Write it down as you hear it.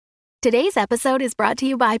Today's episode is brought to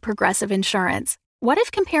you by Progressive Insurance. What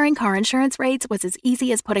if comparing car insurance rates was as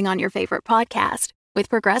easy as putting on your favorite podcast? With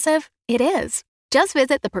Progressive, it is. Just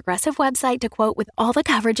visit the Progressive website to quote with all the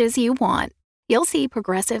coverages you want. You'll see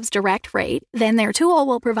Progressive's direct rate, then their tool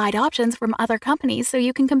will provide options from other companies so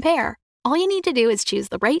you can compare. All you need to do is choose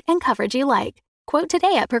the rate and coverage you like. Quote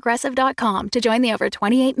today at Progressive.com to join the over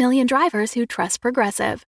 28 million drivers who trust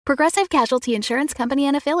Progressive. Progressive Casualty Insurance Company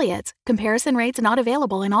and Affiliates. Comparison rates not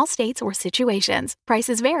available in all states or situations.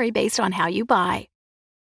 Prices vary based on how you buy.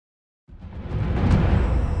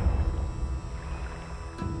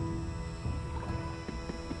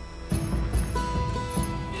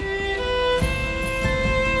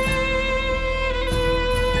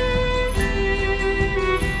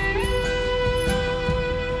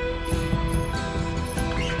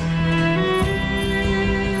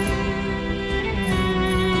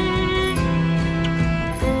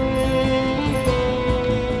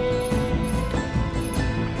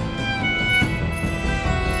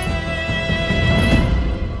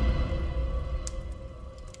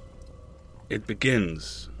 It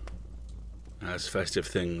begins, as festive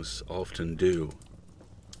things often do,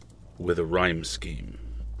 with a rhyme scheme.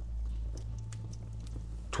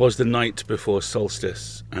 'Twas the night before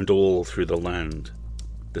solstice, and all through the land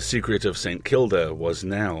the secret of St. Kilda was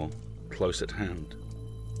now close at hand.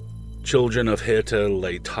 Children of Hirta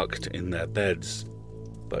lay tucked in their beds,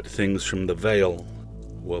 but things from the vale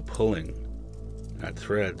were pulling at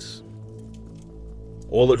threads.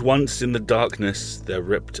 All at once in the darkness there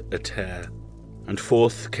ripped a tear, and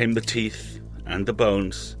forth came the teeth, and the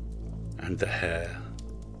bones, and the hair.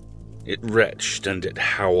 It retched and it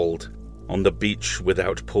howled on the beach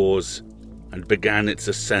without pause, and began its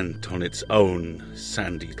ascent on its own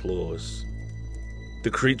sandy claws. The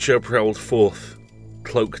creature prowled forth,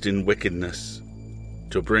 cloaked in wickedness,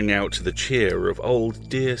 to bring out the cheer of old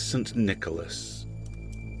dear St. Nicholas.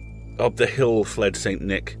 Up the hill fled St.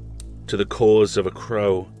 Nick, to the cause of a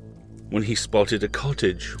crow, when he spotted a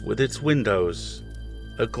cottage with its windows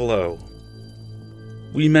aglow.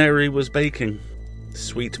 Wee Mary was baking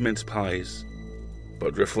sweet mince pies,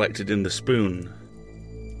 but reflected in the spoon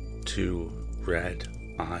 2 red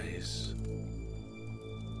eyes.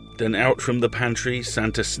 Then out from the pantry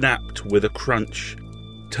Santa snapped with a crunch,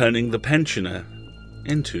 turning the pensioner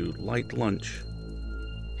into light lunch.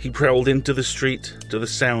 He prowled into the street to the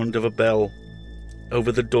sound of a bell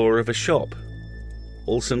over the door of a shop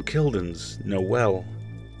all St. Kildans know well.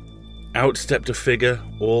 Out stepped a figure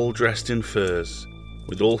all dressed in furs,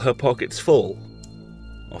 with all her pockets full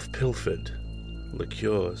of pilfered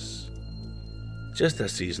liqueurs. Just a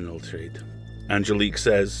seasonal treat, Angelique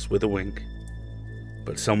says with a wink,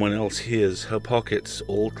 but someone else hears her pockets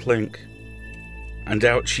all clink, and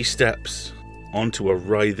out she steps onto a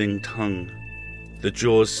writhing tongue. The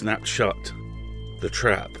jaws snapped shut, the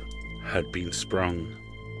trap had been sprung.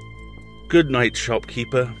 "Good night,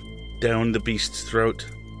 shopkeeper," down the beast's throat,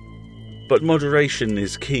 but moderation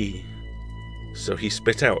is key, so he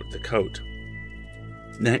spit out the coat.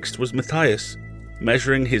 Next was Matthias,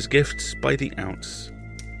 measuring his gifts by the ounce,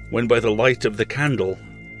 when by the light of the candle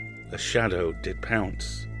a shadow did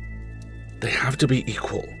pounce. "They have to be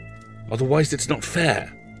equal, otherwise it's not fair,"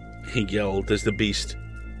 he yelled as the beast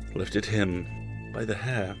lifted him by the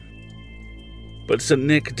hair. But St.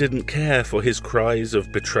 Nick didn't care for his cries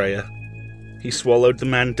of betrayer. He swallowed the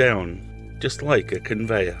man down, just like a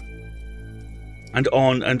conveyor. And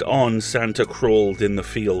on Santa crawled in the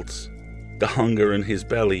fields, the hunger in his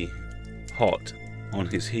belly, hot on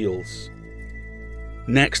his heels.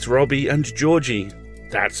 Next Robbie and Georgie,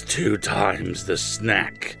 "That's 2 times the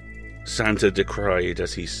snack," Santa decried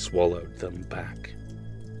as he swallowed them back.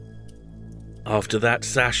 After that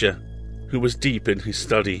Sasha, who was deep in his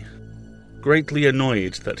study, greatly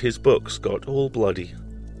annoyed that his books got all bloody.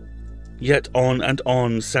 Yet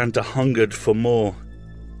on Santa hungered for more,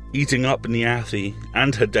 eating up Neathi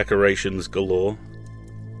and her decorations galore,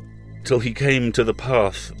 till he came to the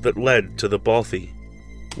path that led to the bothy,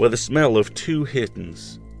 where the smell of 2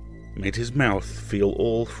 Hirtons made his mouth feel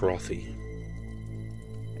all frothy.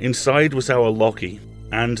 Inside was our Lockie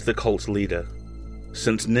and the cult leader.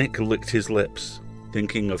 St. Nick licked his lips,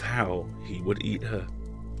 thinking of how he would eat her.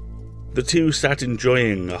 The two sat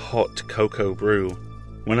enjoying a hot cocoa brew,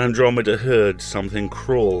 when Andromeda heard something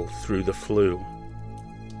crawl through the flue.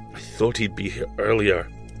 "I thought he'd be here earlier,"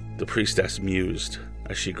 the priestess mused,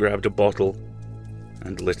 as she grabbed a bottle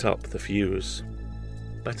and lit up the fuse.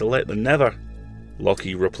 "Better late than never,"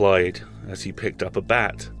 Lockie replied, as he picked up a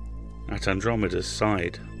bat at Andromeda's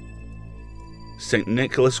side. St.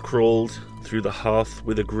 Nicholas crawled through the hearth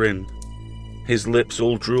with a grin, his lips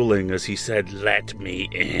all drooling as he said, "Let me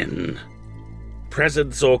in.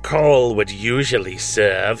 Presents or coal would usually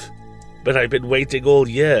serve, but I've been waiting all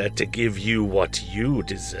year to give you what you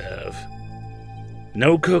deserve.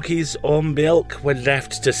 No cookies or milk were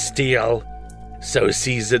left to steal, so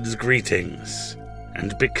season's greetings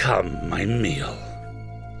and become my meal."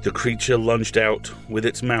 The creature lunged out with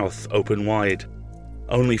its mouth open wide,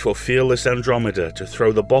 only for fearless Andromeda to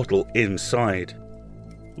throw the bottle inside.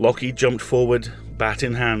 Lockie jumped forward, bat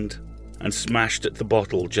in hand, and smashed at the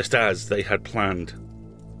bottle just as they had planned.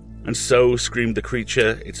 And so screamed the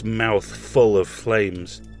creature, its mouth full of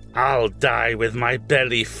flames, "I'll die with my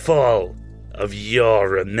belly full of your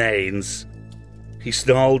remains." He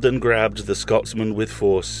snarled and grabbed the Scotsman with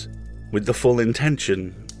force, with the full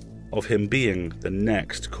intention of him being the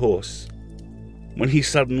next course, when he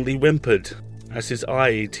suddenly whimpered as his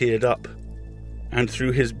eye teared up, and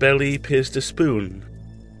through his belly pierced a spoon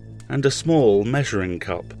and a small measuring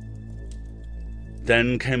cup.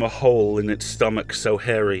 Then came a hole in its stomach so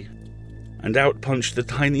hairy, and out punched the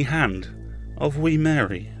tiny hand of wee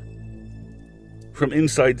Mary. From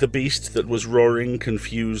inside the beast that was roaring,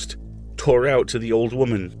 confused, tore out to the old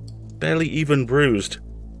woman, barely even bruised.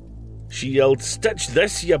 She yelled, "Stitch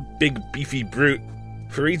this, you big beefy brute,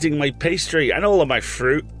 for eating my pastry and all of my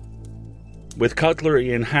fruit." With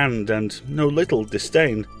cutlery in hand and no little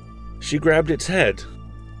disdain, she grabbed its head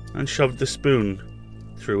and shoved the spoon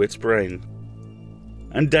through its brain.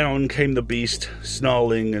 And down came the beast,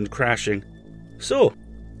 snarling and crashing. "So,"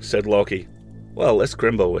 said Lockie, "well, this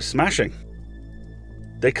Grimble was smashing."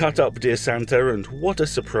 They cut up dear Santa, and what a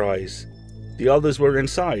surprise. The others were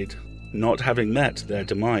inside, not having met their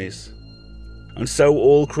demise. And so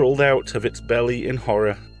all crawled out of its belly in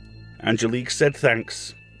horror. Angelique said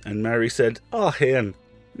thanks, and Mary said, "Ah, hen,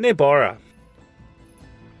 ne bora."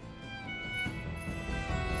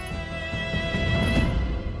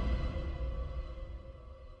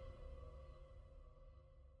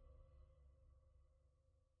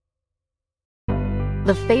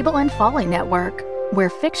 The Fable and Folly Network, where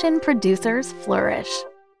fiction producers flourish.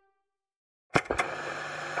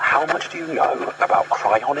 How much do you know about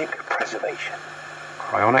cryonic preservation?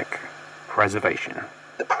 Cryonic preservation.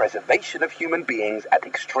 The preservation of human beings at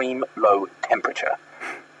extreme low temperature.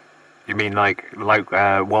 You mean like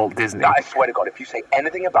Walt Disney? I swear to God, if you say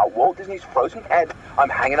anything about Walt Disney's frozen head, I'm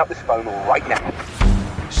hanging up this phone right now.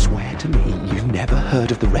 Swear to me you've never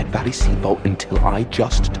heard of the Red Valley Seabolt until I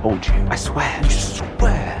just told you. I swear. You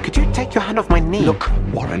swear? Could you take your hand off my knee? Look,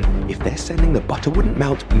 Warren, if they're sending the butter wouldn't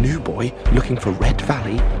melt new boy looking for Red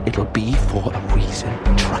Valley, it'll be for a reason.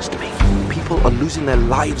 Trust me. People are losing their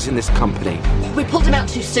lives in this company. We pulled him out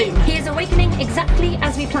too soon. He is awakening exactly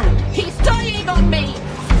as we planned. He's dying on me!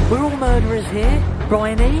 We're all murderers here.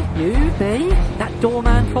 Bryony, you, me, that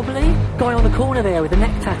doorman probably. Guy on the corner there with a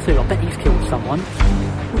neck tattoo. I bet he's killed someone.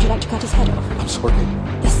 Would you like to cut his head off? I'm sorry.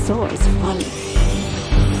 The saw is fun.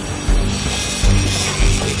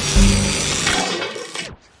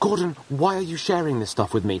 Gordon, why are you sharing this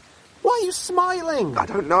stuff with me? Why are you smiling? I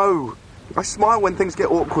don't know. I smile when things get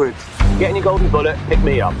awkward. Get in your golden bullet, pick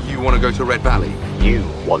me up. You want to go to Red Valley? You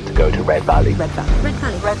want to go to Red Valley. Red Valley. Red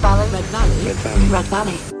Valley. Red Valley. Red Valley. Red Valley. Red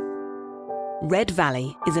Valley. Red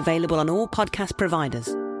Valley is available on all podcast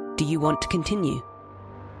providers. Do you want to continue?